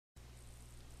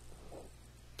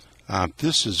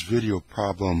This is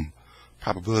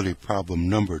probability problem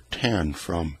number 10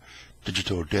 from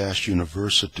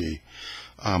Digital-University.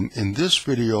 In this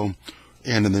video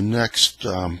and in the next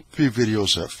 3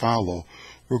 videos that follow,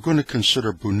 we're going to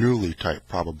consider Bernoulli type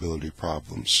probability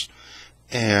problems.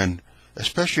 And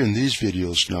especially in these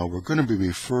videos now, we're going to be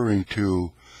referring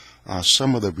to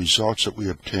some of the results that we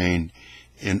obtained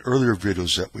in earlier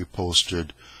videos that we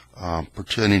posted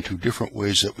pertaining to different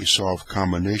ways that we solve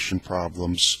combination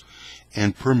problems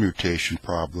and permutation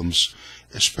problems,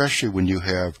 especially when you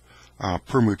have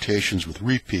permutations with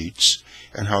repeats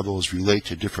and how those relate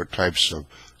to different types of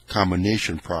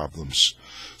combination problems.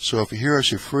 So if you hear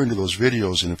us referring to those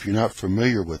videos, and if you're not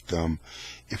familiar with them,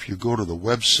 if you go to the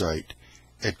website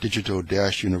at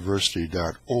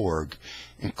digital-university.org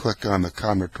and click on the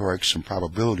combinatorics and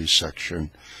probabilities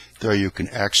section, there you can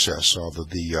access all of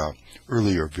the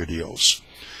earlier videos.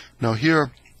 Now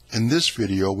here in this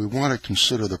video, we want to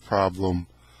consider the problem: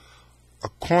 a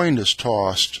coin is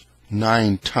tossed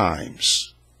 9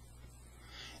 times.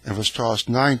 And if it's tossed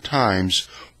 9 times,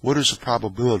 what is the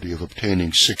probability of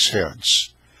obtaining 6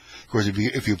 heads? Of course,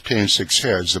 if you obtain 6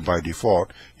 heads, then by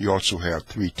default, you also have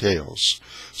 3 tails.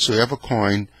 So you have a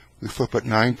coin, we flip it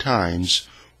 9 times.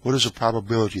 What is the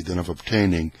probability then of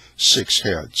obtaining 6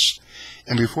 heads?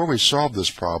 And before we solve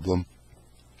this problem,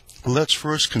 let's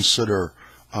first consider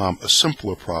a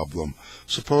simpler problem.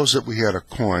 Suppose that we had a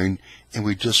coin and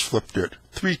we just flipped it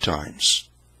 3 times.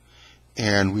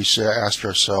 And we asked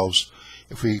ourselves,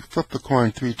 if we flip the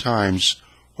coin 3 times,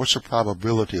 what's the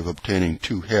probability of obtaining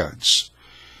 2 heads?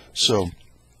 So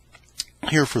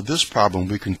here for this problem,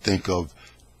 we can think of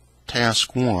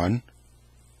task 1,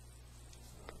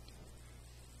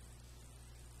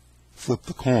 flip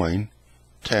the coin.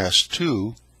 Task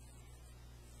 2,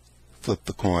 flip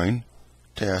the coin.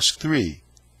 Task 3,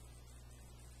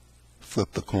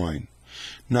 flip the coin.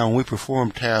 Now when we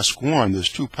perform task 1,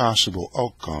 there's 2 possible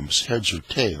outcomes, heads or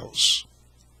tails.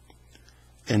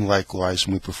 And likewise,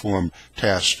 when we perform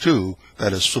task 2,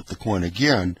 that is flip the coin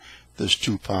again, there's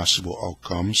 2 possible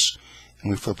outcomes. And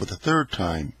we flip it the 3rd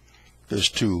time, there's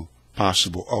 2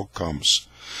 possible outcomes.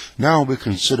 Now we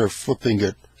consider flipping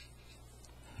it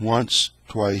once,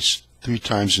 twice, 3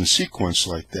 times in sequence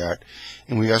like that,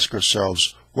 and we ask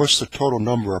ourselves, what's the total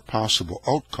number of possible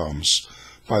outcomes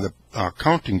by the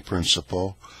counting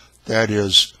principle? That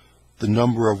is the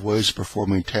number of ways of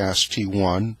performing task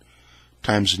T1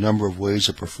 times the number of ways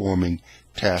of performing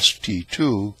task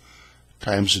T2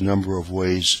 times the number of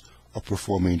ways of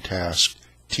performing task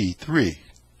T3.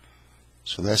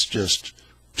 So that's just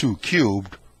 2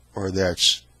 cubed, or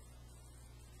that's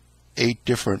 8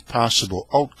 different possible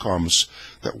outcomes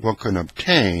that one can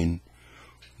obtain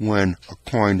when a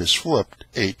coin is flipped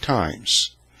 8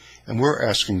 times. And we're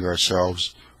asking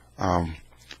ourselves,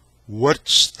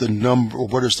 what's the number, or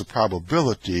what is the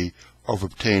probability of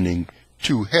obtaining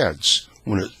 2 heads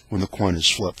when the coin is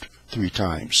flipped 3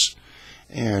 times?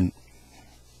 And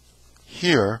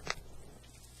here,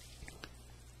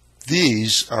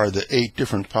 these are the 8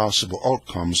 different possible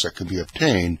outcomes that can be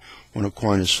obtained when a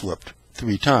coin is flipped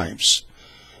 3 times.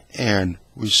 And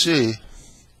we see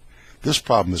this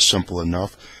problem is simple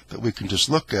enough that we can just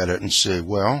look at it and say,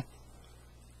 well,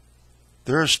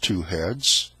 there's 2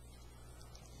 heads.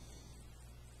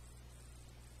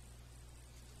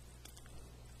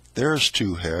 There's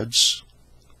 2 heads.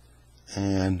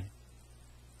 And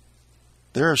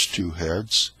there's 2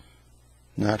 heads.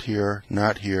 Not here,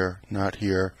 not here, not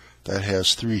here. That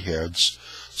has 3 heads.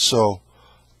 So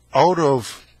out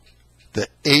of the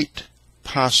 8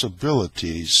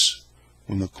 possibilities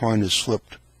when the coin is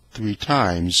flipped 3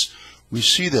 times, we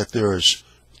see that there's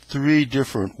 3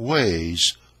 different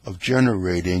ways of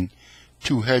generating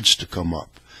 2 heads to come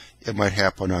up. It might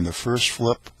happen on the first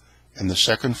flip and the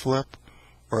second flip,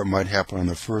 or it might happen on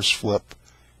the first flip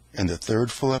and the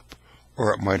third flip,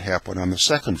 or it might happen on the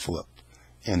second flip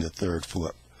and the third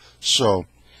flip. So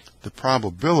the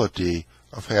probability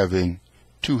of having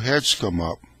 2 heads come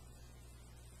up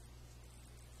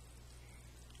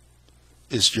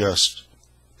is just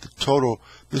the total.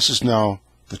 This is now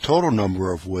the total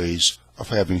number of ways of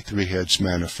having 3 heads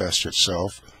manifest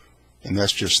itself, and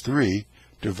that's just 3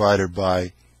 divided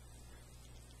by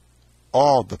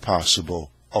all the possible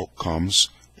outcomes,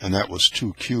 and that was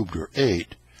 2 cubed, or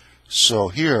 8. So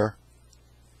here,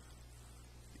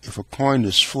 if a coin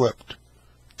is flipped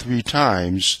 3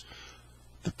 times,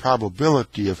 the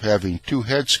probability of having 2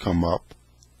 heads come up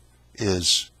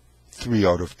is 3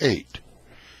 out of 8.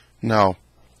 Now,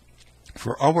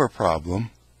 for our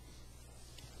problem,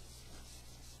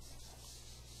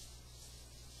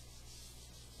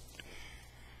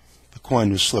 the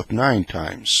coin was flipped 9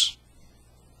 times.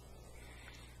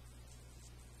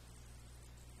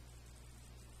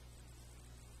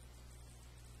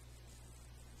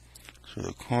 So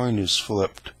the coin is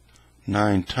flipped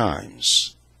 9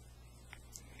 times.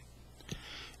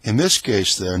 In this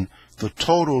case, then, the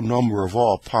total number of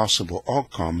all possible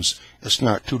outcomes is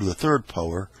not 2 to the 3rd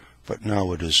power, but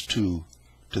now it is 2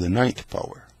 to the 9th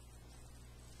power.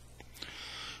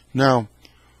 Now,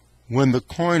 when the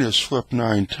coin is flipped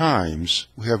 9 times,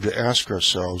 we have to ask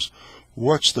ourselves,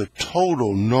 what's the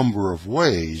total number of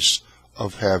ways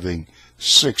of having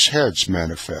 6 heads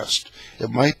manifest? It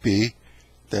might be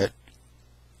that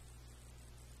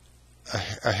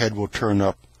a head will turn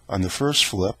up on the first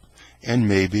flip, and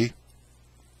maybe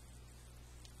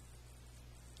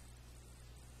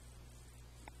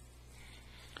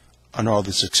on all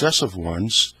the successive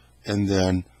ones, and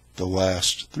then the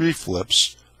last 3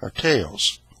 flips are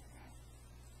tails.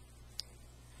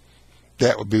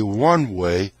 That would be one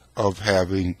way of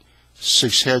having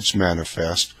 6 heads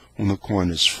manifest when the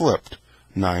coin is flipped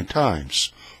 9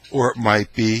 times. Or it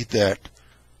might be that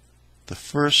the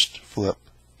first flip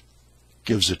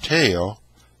gives a tail,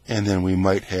 and then we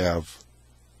might have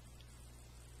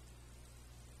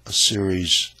a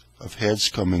series of heads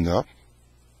coming up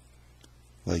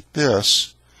like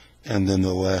this, and then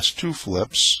the last 2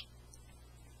 flips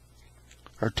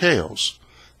are tails.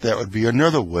 That would be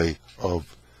another way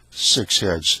of 6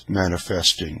 heads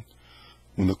manifesting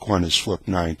when the coin is flipped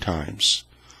 9 times.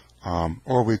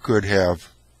 Or we could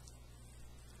have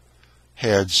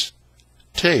heads,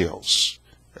 tails,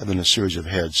 and then a series of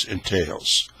heads and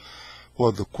tails.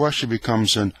 Well, the question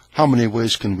becomes then, how many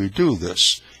ways can we do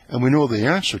this? And we know the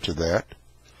answer to that.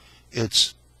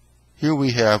 It's, here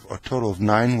we have a total of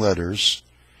 9 letters.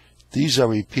 These are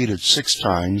repeated 6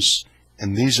 times,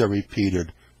 and these are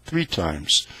repeated 3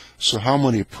 times. So how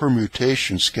many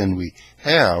permutations can we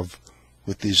have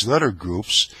with these letter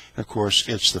groups? Of course,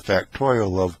 it's the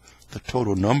factorial of the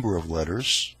total number of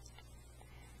letters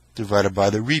divided by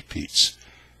the repeats.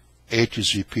 H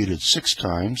is repeated 6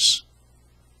 times.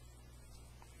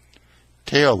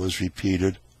 Tail is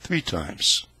repeated 3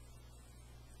 times.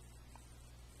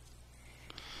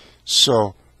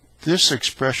 So this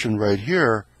expression right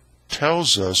here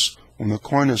tells us when the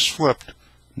coin is flipped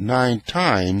 9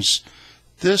 times,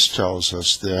 this tells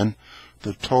us then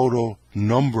the total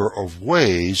number of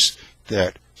ways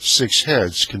that 6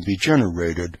 heads can be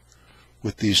generated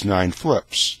with these 9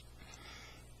 flips.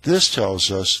 This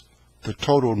tells us the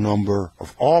total number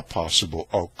of all possible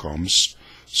outcomes.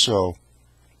 So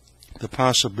the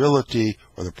possibility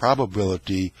or the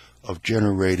probability of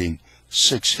generating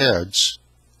 6 heads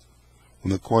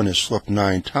when the coin is flipped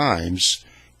 9 times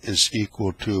is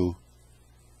equal to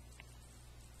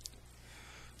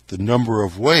the number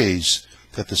of ways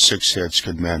that the 6 heads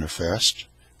can manifest.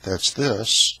 That's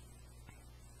this.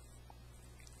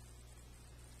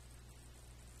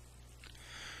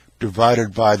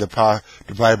 Divided by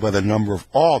the number of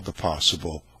all the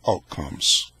possible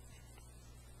outcomes.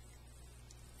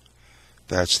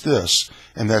 That's this,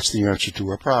 and that's the answer to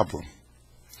our problem.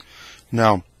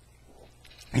 Now,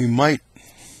 you might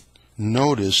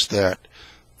notice that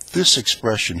this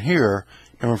expression here,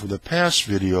 remember from the past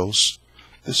videos,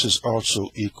 this is also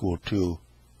equal to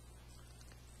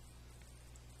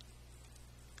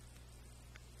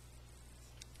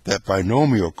that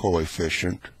binomial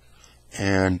coefficient,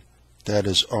 and that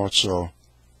is also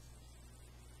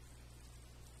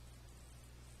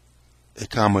a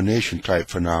combination type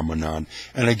phenomenon.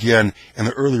 And again, in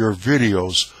the earlier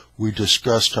videos, we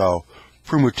discussed how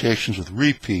permutations with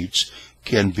repeats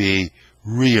can be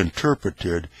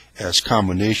reinterpreted as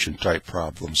combination type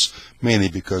problems, mainly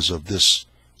because of this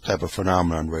type of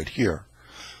phenomenon right here.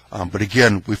 But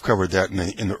again, we've covered that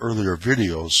in the earlier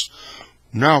videos.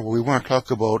 Now, what we want to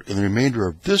talk about in the remainder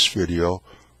of this video,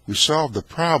 we solve the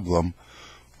problem.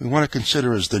 We want to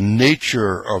consider is the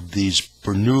nature of these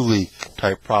Bernoulli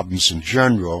type problems in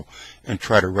general, and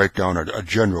try to write down a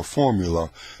general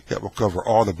formula that will cover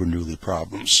all the Bernoulli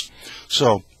problems.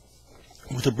 So,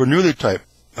 with the Bernoulli type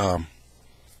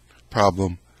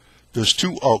problem, there's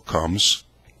 2 outcomes,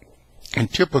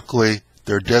 and typically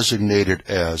they're designated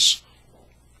as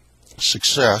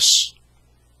success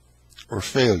or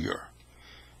failure.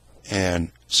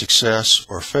 And success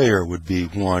or failure would be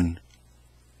 1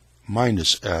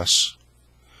 minus S.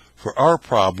 For our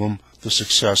problem, the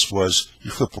success was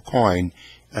you flip a coin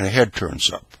and a head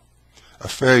turns up. A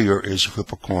failure is you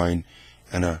flip a coin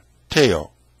and a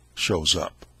tail shows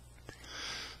up.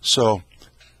 So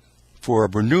for a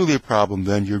Bernoulli problem,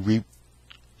 then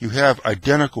you have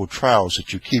identical trials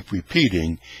that you keep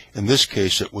repeating. In this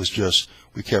case, it was just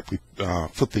we kept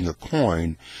flipping a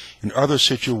coin. In other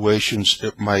situations,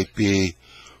 it might be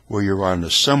where you're on an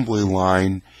assembly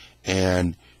line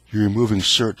and you're removing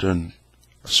certain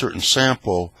a certain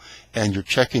sample and you're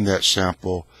checking that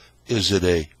sample, is it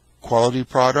a quality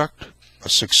product, a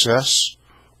success,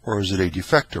 or is it a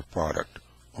defective product,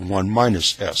 a 1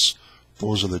 minus S?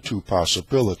 Those are the two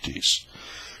possibilities.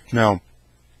 Now,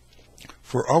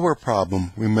 for our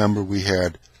problem, remember we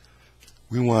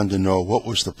wanted to know what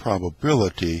was the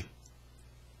probability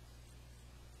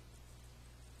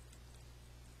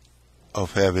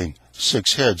of having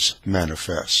 6 heads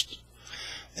manifest.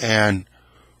 And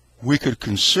we could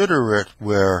consider it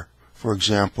where, for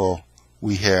example,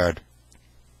 we had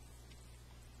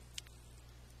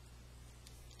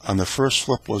on the first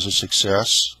flip was a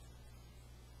success,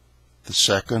 the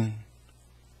second,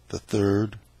 the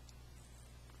third,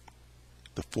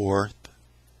 the fourth,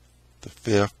 the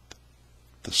fifth,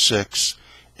 the sixth,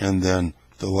 and then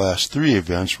the last 3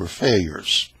 events were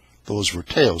failures. Those were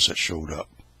tails that showed up.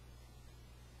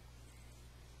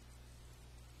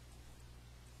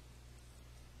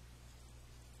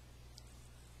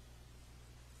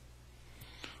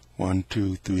 One,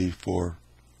 two, three, 4,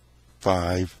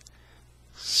 5.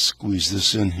 Squeeze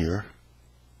this in here.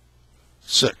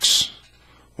 6.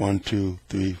 1, 2,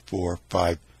 3, 4,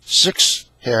 5. 6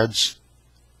 heads,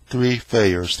 3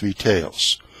 failures, 3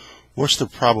 tails. What's the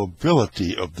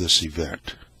probability of this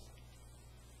event?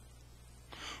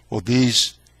 Well,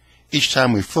 each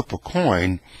time we flip a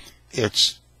coin,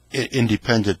 it's an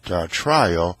independent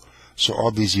trial, so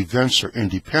all these events are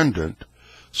independent.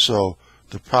 So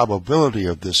the probability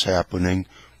of this happening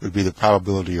would be the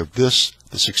probability of this,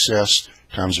 the success,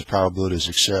 times the probability of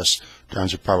success,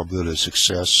 times the probability of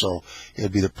success. So it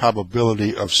would be the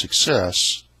probability of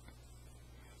success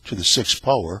to the 6th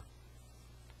power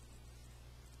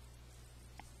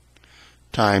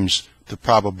times the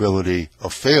probability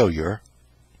of failure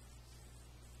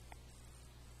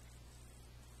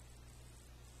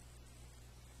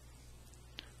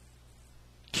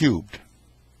cubed.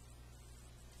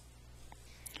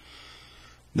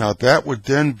 Now that would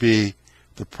then be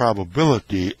the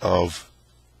probability of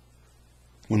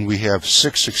when we have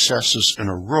 6 successes in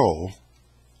a row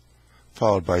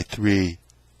followed by 3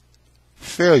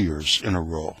 failures in a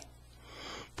row.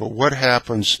 But what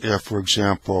happens if, for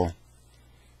example,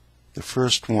 the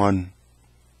first one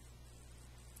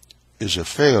is a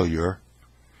failure,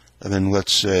 and then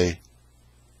let's say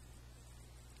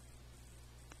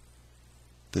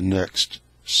the next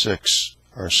 6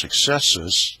 are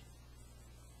successes?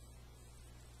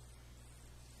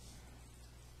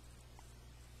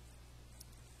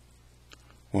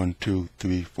 One, 2,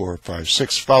 3, 4, 5,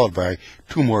 6, followed by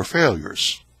 2 more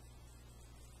failures.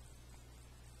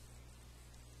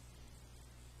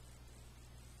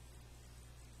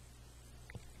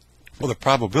 Well, the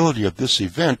probability of this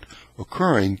event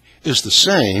occurring is the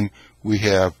same. We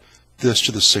have this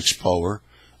to the 6th power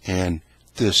and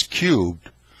this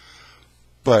cubed,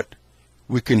 but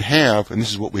we can have, and this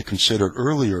is what we considered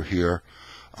earlier here,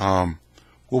 what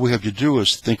we have to do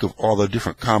is think of all the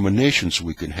different combinations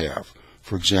we can have.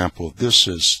 For example, this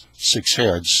is 6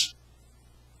 heads,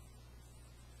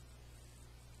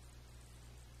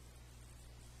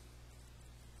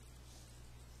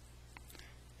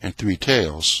 and 3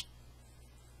 tails.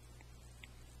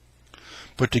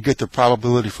 But to get the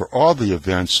probability for all the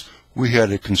events, we had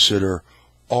to consider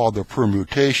all the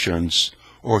permutations,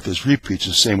 or if there's repeats,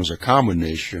 the same as a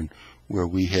combination, where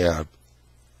we have.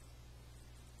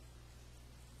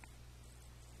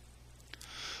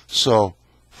 So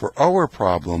for our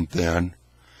problem then,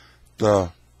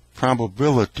 the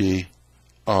probability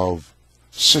of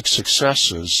 6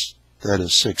 successes, that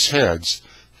is 6 heads,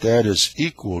 that is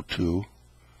equal to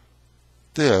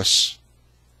this,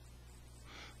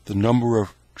 the number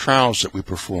of trials that we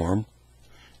perform.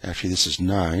 Actually, this is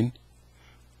 9.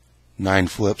 9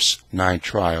 flips, 9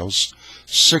 trials.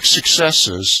 6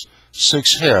 successes,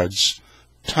 6 heads,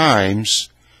 times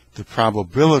the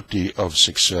probability of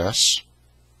success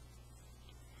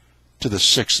to the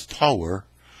 6th power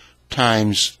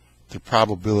times the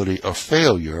probability of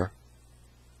failure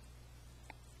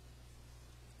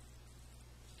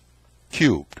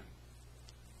cubed.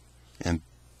 And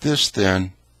this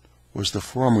then was the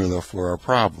formula for our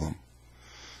problem.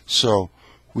 So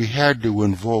we had to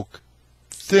invoke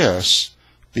this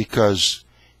because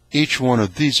each one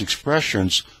of these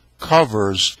expressions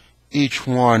covers each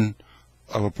one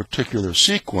of a particular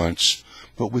sequence,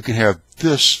 but we can have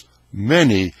this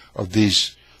many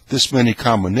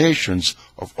combinations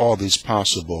of all these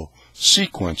possible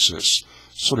sequences.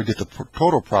 So to get the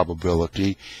total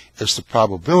probability, it's the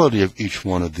probability of each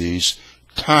one of these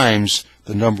times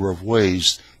the number of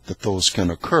ways that those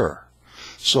can occur.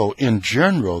 So in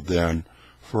general then,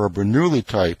 for a Bernoulli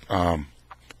type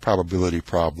probability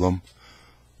problem,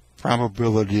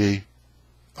 probability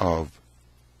of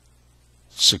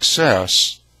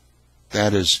success,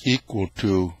 that is equal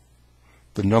to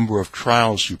the number of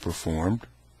trials you performed,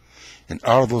 and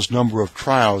out of those number of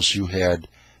trials you had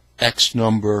X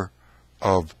number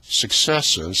of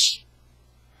successes,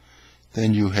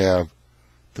 then you have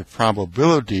the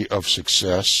probability of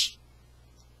success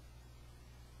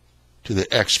to the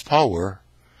X power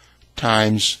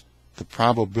times the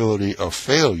probability of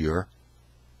failure,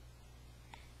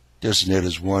 designated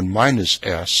as 1 minus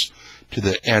S, to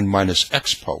the N minus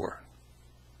X power.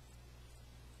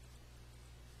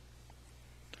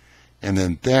 And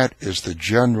then that is the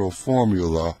general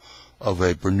formula of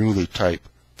a Bernoulli type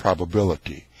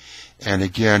probability. And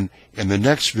again, in the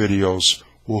next videos,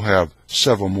 we'll have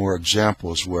several more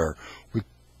examples where we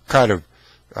kind of,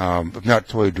 if not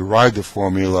totally derive the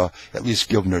formula, at least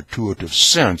give an intuitive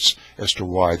sense as to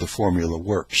why the formula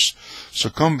works. So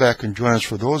come back and join us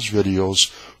for those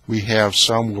videos. We have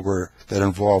some that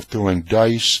involve throwing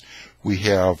dice. We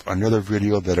have another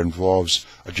video that involves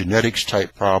a genetics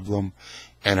type problem,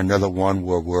 and another one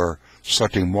where we're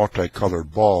selecting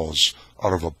multicolored balls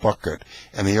out of a bucket,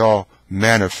 and they all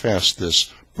manifest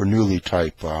this Bernoulli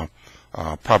type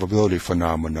probability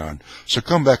phenomenon. So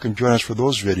come back and join us for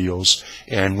those videos,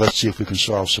 and let's see if we can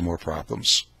solve some more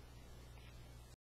problems.